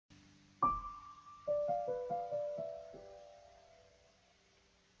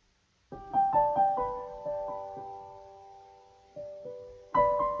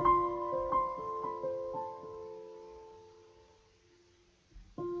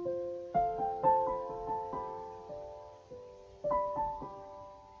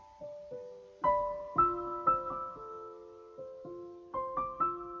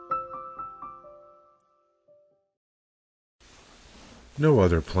No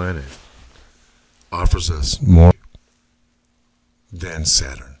other planet offers us more than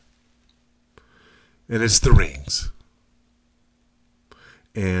Saturn. And it's the rings.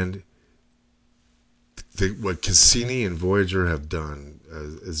 And what Cassini and Voyager have done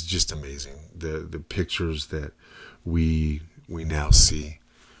is just amazing. The pictures that we now see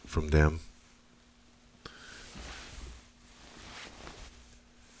from them.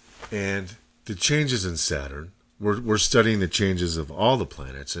 And the changes in Saturn, we're studying the changes of all the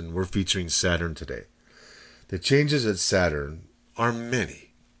planets, and we're featuring Saturn today. The changes at Saturn are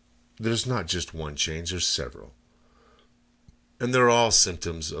many. There's not just one change, there's several. And they're all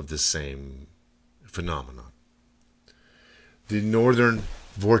symptoms of the same phenomenon. The northern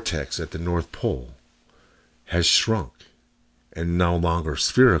vortex at the North Pole has shrunk and no longer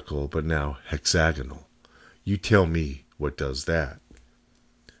spherical, but now hexagonal. You tell me what does that?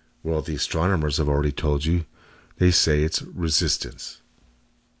 Well, the astronomers have already told you. They say it's resistance.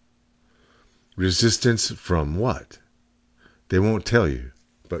 Resistance from what? They won't tell you,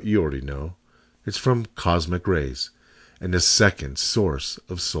 but you already know. It's from cosmic rays and the second source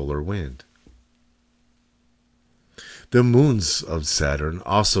of solar wind. The moons of Saturn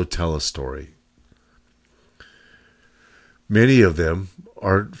also tell a story. Many of them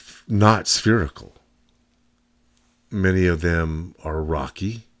are not spherical. Many of them are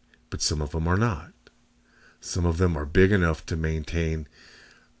rocky, but some of them are not. Some of them are big enough to maintain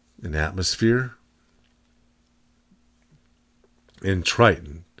an atmosphere. And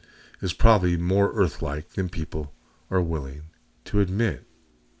Triton is probably more Earth-like than people are willing to admit.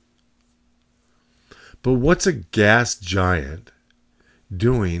 But what's a gas giant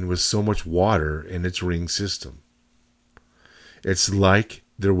doing with so much water in its ring system? It's like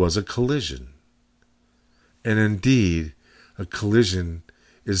there was a collision. And indeed, a collision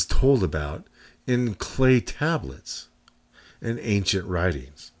is told about in clay tablets and ancient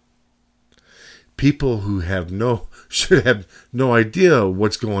writings. People who should have no idea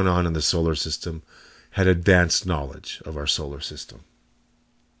what's going on in the solar system had advanced knowledge of our solar system.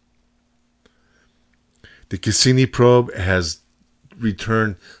 The Cassini probe has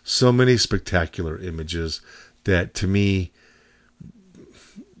returned so many spectacular images that, to me,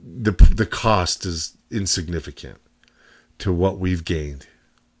 the cost is insignificant to what we've gained.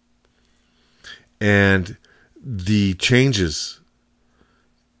 And the changes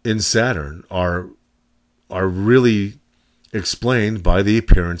in Saturn are really explained by the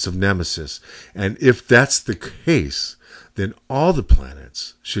appearance of Nemesis. And if that's the case, then all the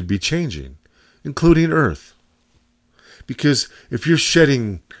planets should be changing, including Earth. Because if you're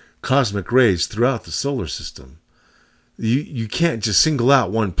shedding cosmic rays throughout the solar system, you can't just single out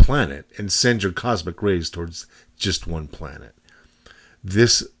one planet and send your cosmic rays towards just one planet.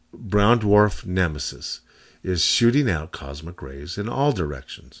 This brown dwarf Nemesis is shooting out cosmic rays in all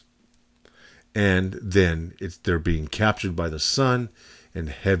directions. And then they're being captured by the sun and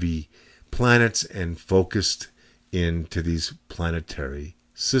heavy planets and focused into these planetary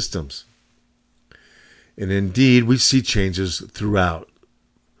systems. And indeed, we see changes throughout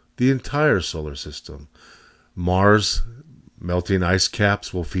the entire solar system. Mars, melting ice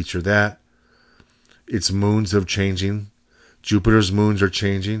caps will feature that. Its moons are changing. Jupiter's moons are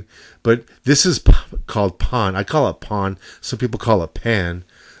changing. But this is called Pan. I call it Pan. Some people call it Pan.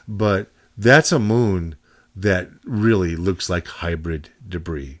 But that's a moon that really looks like hybrid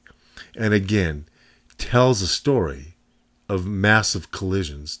debris. And again, tells a story of massive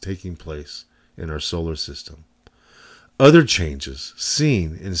collisions taking place in our solar system. Other changes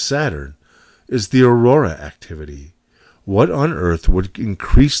seen in Saturn is the Aurora activity. What on earth would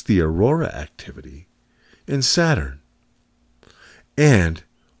increase the Aurora activity in Saturn? And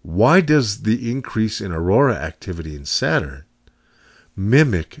why does the increase in Aurora activity in Saturn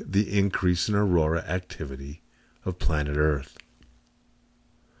mimic the increase in Aurora activity of planet Earth?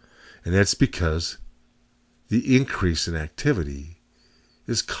 And that's because the increase in activity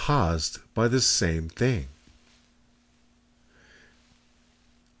is caused by the same thing.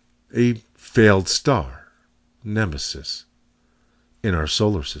 A failed star, Nemesis, in our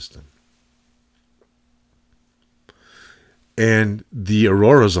solar system. And the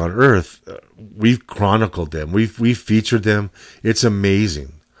auroras on Earth, we've chronicled them. We've featured them. It's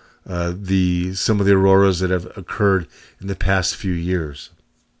amazing. Some of the auroras that have occurred in the past few years.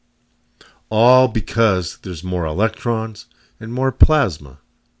 All because there's more electrons and more plasma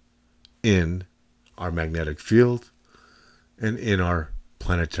in our magnetic field and in our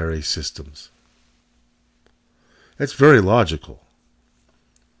planetary systems. That's very logical.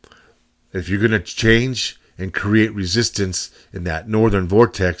 If you're going to change and create resistance in that northern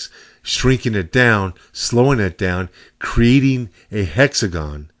vortex, shrinking it down, slowing it down, creating a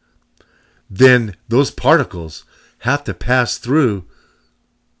hexagon, then those particles have to pass through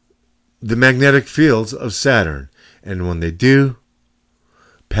the magnetic fields of Saturn. And when they do,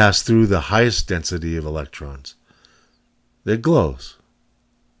 pass through the highest density of electrons, it glows.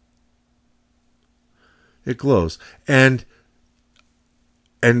 It glows. And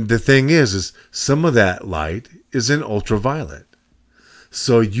the thing is some of that light is in ultraviolet.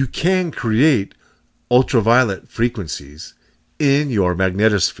 So you can create ultraviolet frequencies in your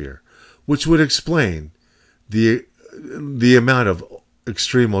magnetosphere, which would explain the amount of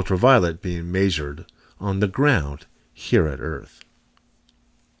extreme ultraviolet being measured on the ground here at Earth.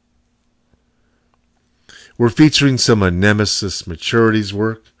 We're featuring some of Nemesis Maturity's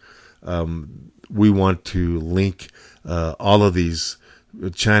work. We want to link all of these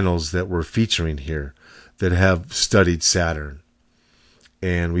channels that we're featuring here that have studied Saturn.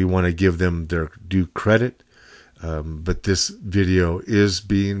 And we want to give them their due credit. But this video is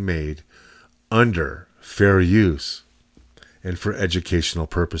being made under fair use and for educational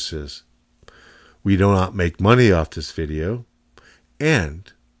purposes. We do not make money off this video,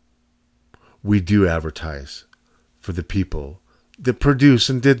 and we do advertise for the people that produce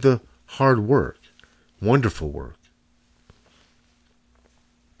and did the hard work, wonderful work.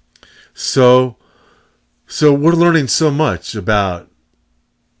 So we're learning so much about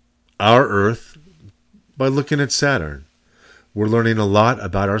our Earth by looking at Saturn. We're learning a lot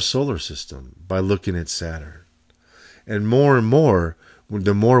about our solar system by looking at Saturn. And more,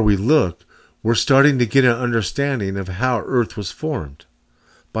 the more we look, we're starting to get an understanding of how Earth was formed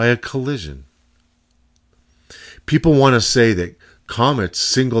by a collision. People want to say that comets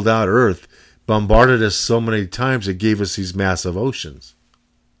singled out Earth, bombarded us so many times it gave us these massive oceans.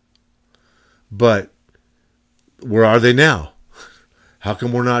 But where are they now? How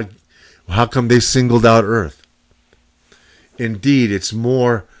come they singled out Earth? Indeed, it's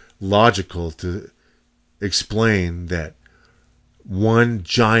more logical to explain that one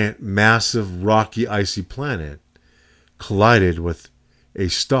giant, massive, rocky, icy planet collided with a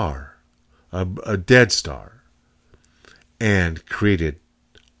star, a dead star, and created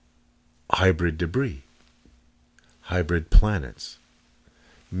hybrid debris, hybrid planets,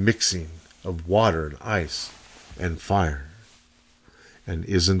 mixing of water and ice and fire. And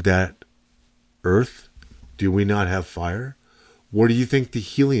isn't that Earth? Do we not have fire? Where do you think the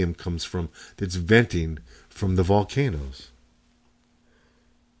helium comes from that's venting from the volcanoes?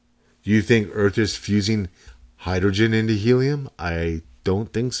 Do you think Earth is fusing hydrogen into helium? I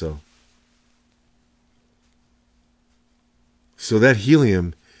don't think so. So that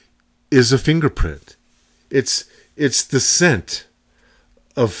helium is a fingerprint. It's the scent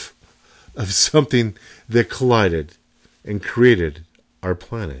of something that collided and created our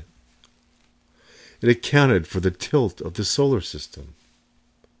planet. It accounted for the tilt of the solar system.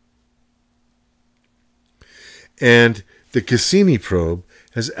 And the Cassini probe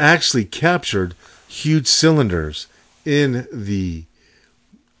has actually captured huge cylinders in the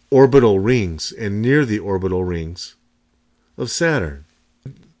orbital rings and near the orbital rings of Saturn.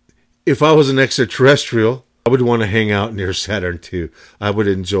 If I was an extraterrestrial, I would want to hang out near Saturn too. I would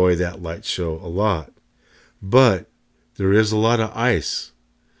enjoy that light show a lot. But there is a lot of ice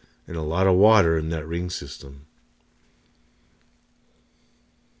and a lot of water in that ring system.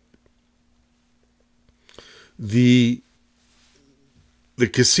 The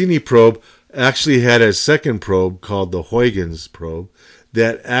Cassini probe actually had a second probe called the Huygens probe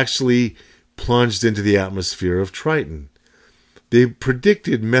that actually plunged into the atmosphere of Triton. They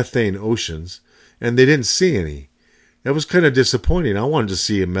predicted methane oceans, and they didn't see any. That was kind of disappointing. I wanted to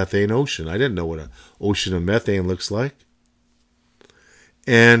see a methane ocean. I didn't know what an ocean of methane looks like.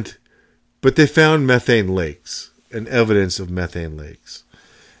 But they found methane lakes and evidence of methane lakes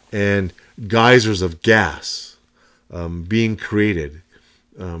and geysers of gas being created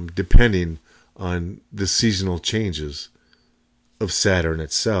depending on the seasonal changes of Saturn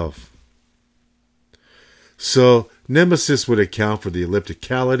itself. So Nemesis would account for the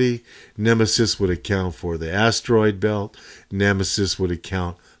ellipticality. Nemesis would account for the asteroid belt. Nemesis would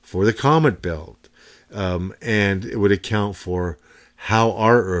account for the comet belt. And it would account for how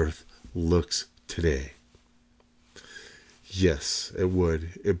our Earth looks today. Yes, it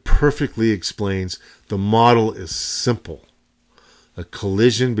would. It perfectly explains. The model is simple. A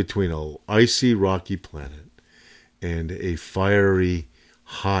collision between an icy, rocky planet and a fiery,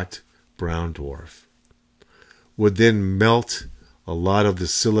 hot brown dwarf would then melt a lot of the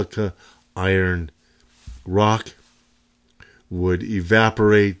silica iron rock, would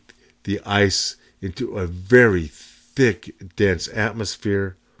evaporate the ice into a very thick, dense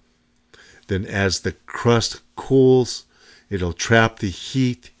atmosphere. Then as the crust cools, it'll trap the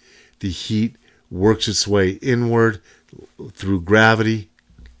heat. The heat works its way inward through gravity,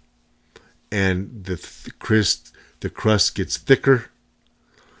 and the crust gets thicker,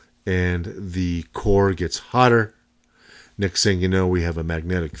 and the core gets hotter. Next thing you know, we have a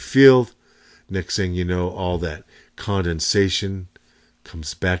magnetic field. Next thing you know, all that condensation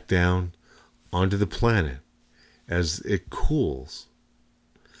comes back down onto the planet as it cools.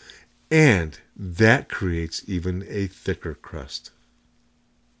 And that creates even a thicker crust.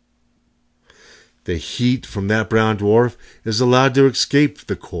 The heat from that brown dwarf is allowed to escape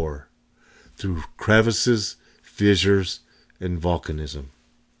the core through crevices, fissures, and volcanism.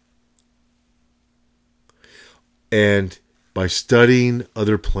 And by studying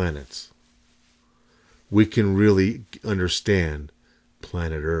other planets, we can really understand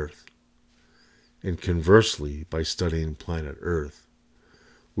planet Earth. And conversely, by studying planet Earth,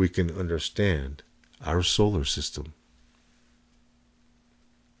 we can understand our solar system.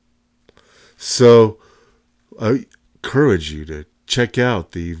 So I encourage you to check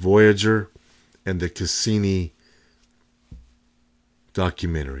out the Voyager and the Cassini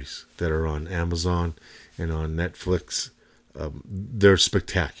documentaries that are on Amazon and on Netflix. They're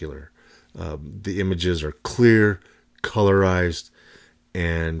spectacular. The images are clear, colorized,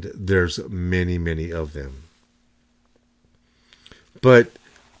 and there's many, many of them. But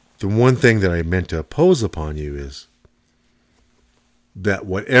the one thing that I meant to impose upon you is that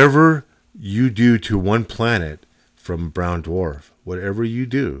whatever you do to one planet from brown dwarf, whatever you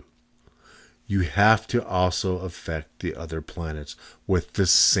do, you have to also affect the other planets with the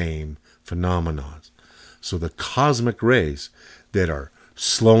same phenomenon. So the cosmic rays that are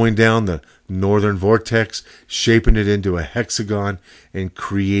slowing down the northern vortex, shaping it into a hexagon, and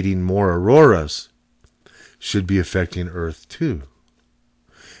creating more auroras should be affecting Earth too.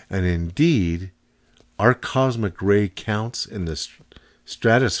 And indeed, our cosmic ray counts in the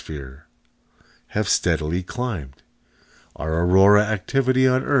stratosphere have steadily climbed. Our aurora activity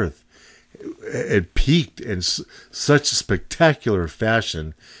on Earth, it peaked in such a spectacular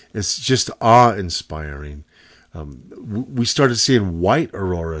fashion. It's just awe-inspiring. We started seeing white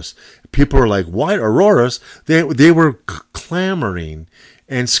auroras. People are like, white auroras? They were clamoring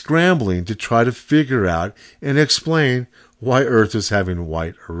and scrambling to try to figure out and explain why Earth is having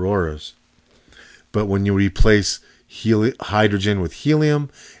white auroras. But when you replace hydrogen with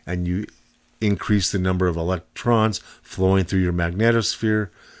helium and you increase the number of electrons flowing through your magnetosphere,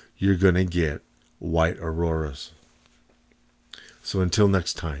 you're going to get white auroras. So until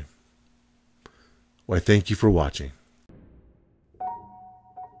next time, why, thank you for watching.